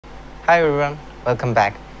Hi everyone, welcome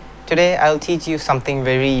back. Today I'll teach you something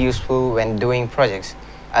very useful when doing projects.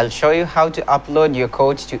 I'll show you how to upload your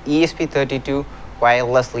codes to ESP32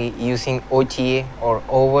 wirelessly using OTA or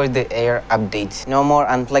over-the-air updates. No more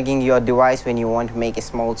unplugging your device when you want to make a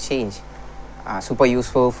small change. Super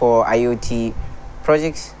useful for IoT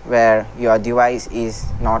projects where your device is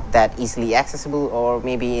not that easily accessible or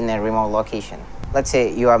maybe in a remote location. Let's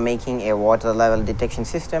say you are making a water level detection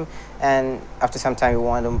system, and after some time you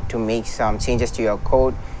want to make some changes to your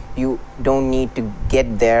code. You don't need to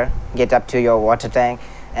get up to your water tank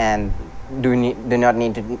and do not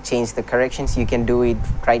need to change the corrections. You can do it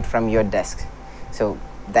right from your desk. So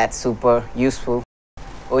that's super useful.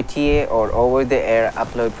 OTA or over-the-air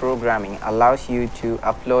upload programming allows you to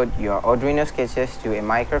upload your Arduino sketches to a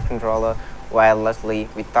microcontroller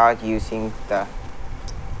wirelessly without using the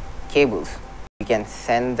cables. You can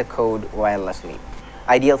send the code wirelessly.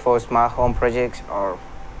 Ideal for smart home projects or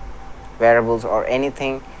wearables or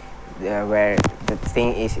anything where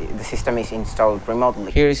the system is installed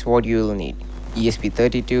remotely. Here is what you will need: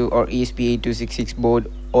 ESP32 or ESP8266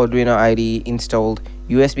 board, Arduino IDE installed,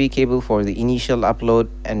 USB cable for the initial upload,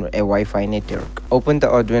 and a Wi-Fi network. Open the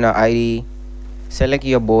Arduino IDE, select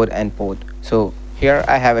your board and port. So here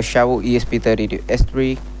I have a Shawo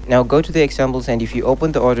ESP32S3. Now go to the examples, and if you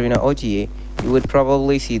open the Arduino OTA, you would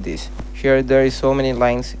probably see this. Here there is so many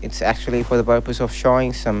lines. It's actually for the purpose of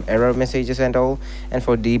showing some error messages and all, and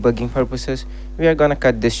for debugging purposes we are gonna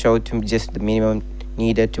cut this show to just the minimum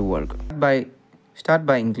needed to work. Start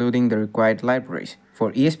by including the required libraries.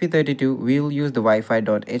 For ESP32 we will use the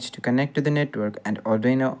Wi-Fi.h to connect to the network and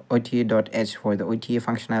Arduino OTA.h for the OTA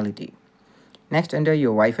functionality. Next, enter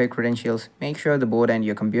your Wi-Fi credentials. Make sure the board and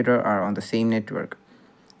your computer are on the same network.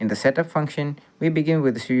 In the setup function, we begin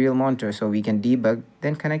with the serial monitor so we can debug,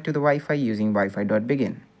 then connect to the Wi-Fi using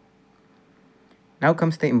Wi-Fi.begin. Now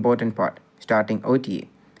comes the important part, starting OTA.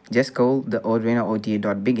 Just call the Arduino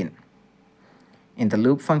OTA.begin. In the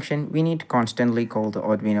loop function, we need to constantly call the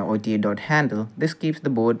Arduino OTA.handle. This keeps the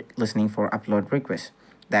board listening for upload requests.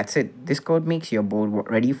 That's it. This code makes your board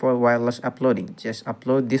ready for wireless uploading. Just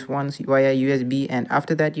upload this once via USB, and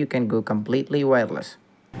after that you can go completely wireless.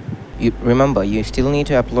 Remember, you still need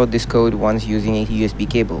to upload this code once using a USB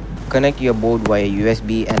cable. Connect your board via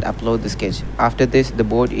USB and upload the sketch. After this, the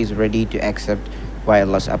board is ready to accept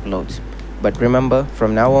wireless uploads. But remember,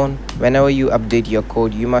 from now on, whenever you update your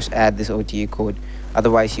code, you must add this OTA code.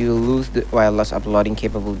 Otherwise, you will lose the wireless uploading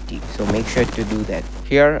capability. So make sure to do that.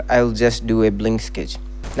 Here, I'll just do a blink sketch.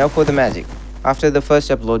 Now for the magic. After the first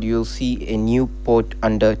upload, you'll see a new port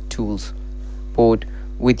under Tools, port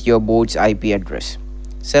with your board's IP address.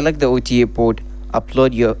 Select the OTA port,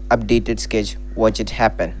 upload your updated sketch, watch it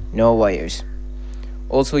happen, no wires.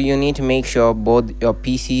 Also, you need to make sure both your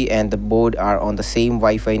PC and the board are on the same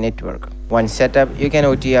Wi-Fi network. Once set up, you can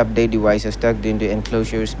OTA update devices tucked into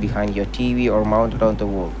enclosures behind your TV or mounted on the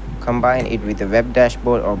wall. Combine it with a web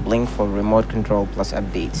dashboard or Blink for remote control plus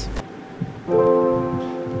updates.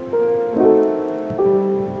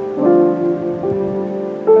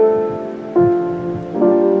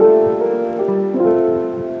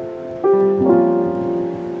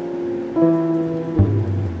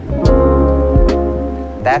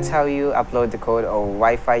 That's how you upload the code over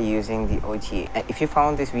Wi-Fi using the OTA. And if you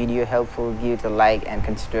found this video helpful, give it a like and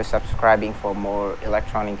consider subscribing for more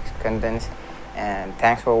electronics contents. And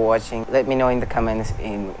thanks for watching. Let me know in the comments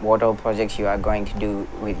in what all projects you are going to do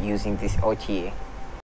with using this OTA.